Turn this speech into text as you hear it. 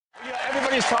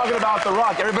Everybody's talking about The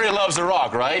Rock. Everybody loves The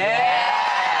Rock, right? Yeah.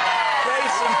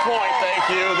 Case in point, thank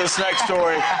you. This next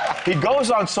story. He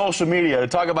goes on social media to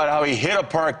talk about how he hit a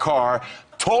parked car,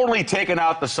 totally taking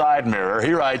out the side mirror.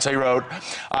 He wrote,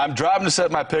 I'm driving to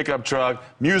set my pickup truck,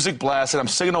 music blasted, I'm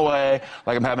singing away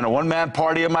like I'm having a one-man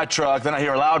party in my truck, then I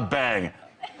hear a loud bang.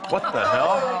 What the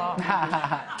hell?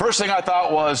 First thing I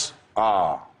thought was,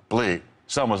 bleep,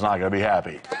 someone's not gonna be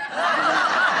happy.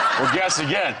 Well, guess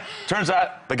again. Turns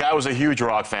out the guy was a huge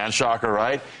Rock fan, shocker,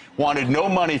 right? Wanted no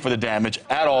money for the damage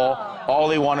at all. All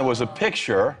he wanted was a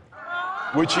picture,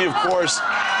 which he, of course,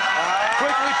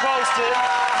 quickly posted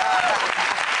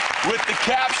with the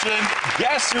caption,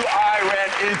 guess who I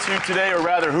ran into today, or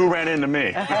rather, who ran into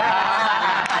me?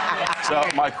 So,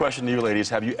 my question to you ladies,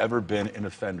 have you ever been in a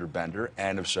fender bender?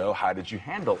 And if so, how did you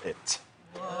handle it?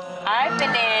 I've been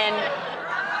in...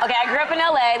 Okay, I grew up in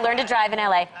L.A., learned to drive in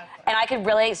L.A., and I could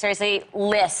really, seriously,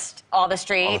 list all the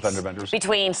streets all the fender benders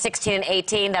between 16 and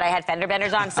 18 that I had fender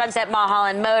benders on. Sunset,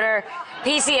 Mulholland, Motor,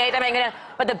 PC8.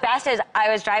 But the best is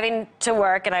I was driving to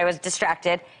work and I was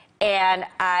distracted, and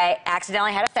I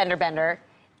accidentally had a fender bender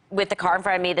with the car in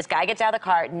front of me. This guy gets out of the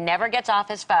car, never gets off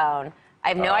his phone. I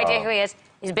have no idea who he is.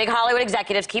 He's a big Hollywood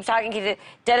executive, keeps talking, the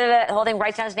whole thing,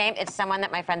 writes down his name. It's someone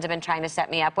that my friends have been trying to set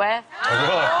me up with. Oh,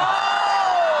 really?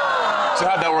 So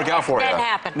how'd that work out for you? Didn't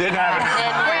happen. Didn't happen.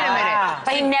 Wait a minute.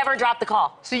 But he never dropped the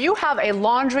call. So you have a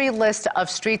laundry list of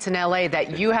streets in L.A.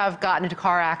 that you have gotten into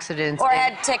car accidents. Or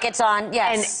had tickets on,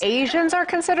 yes. And Asians are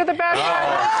considered the bad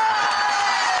guys?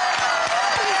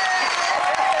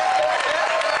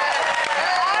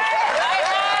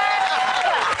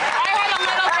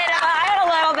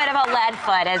 Lead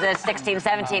foot as a 16,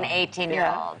 17,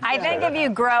 18-year-old. I think if you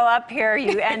grow up here,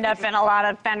 you end up in a lot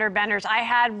of fender benders. I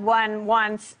had one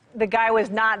once. The guy was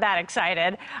not that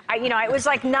excited. It was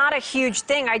like not a huge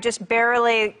thing. I just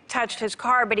barely touched his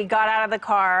car, but he got out of the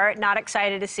car, not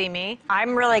excited to see me.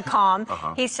 I'm really calm.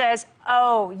 He says,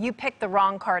 "Oh, you picked the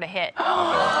wrong car to hit." And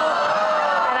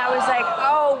I was like,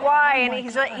 "Oh, why?" And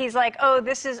he's like, "Oh,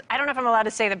 this is," I don't know if I'm allowed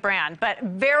to say the brand, but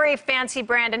very fancy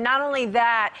brand. And not only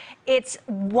that, it's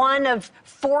one of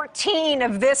 14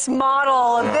 of this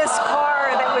model of this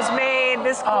car that was made,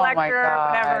 this collector,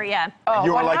 whatever, yeah. Oh,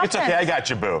 you were like, it's okay, I got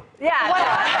you, boo. Yeah.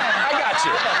 I got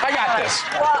you. I got this.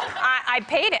 Well, I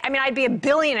paid it. I mean, I'd be a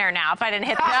billionaire now if I didn't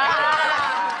hit this.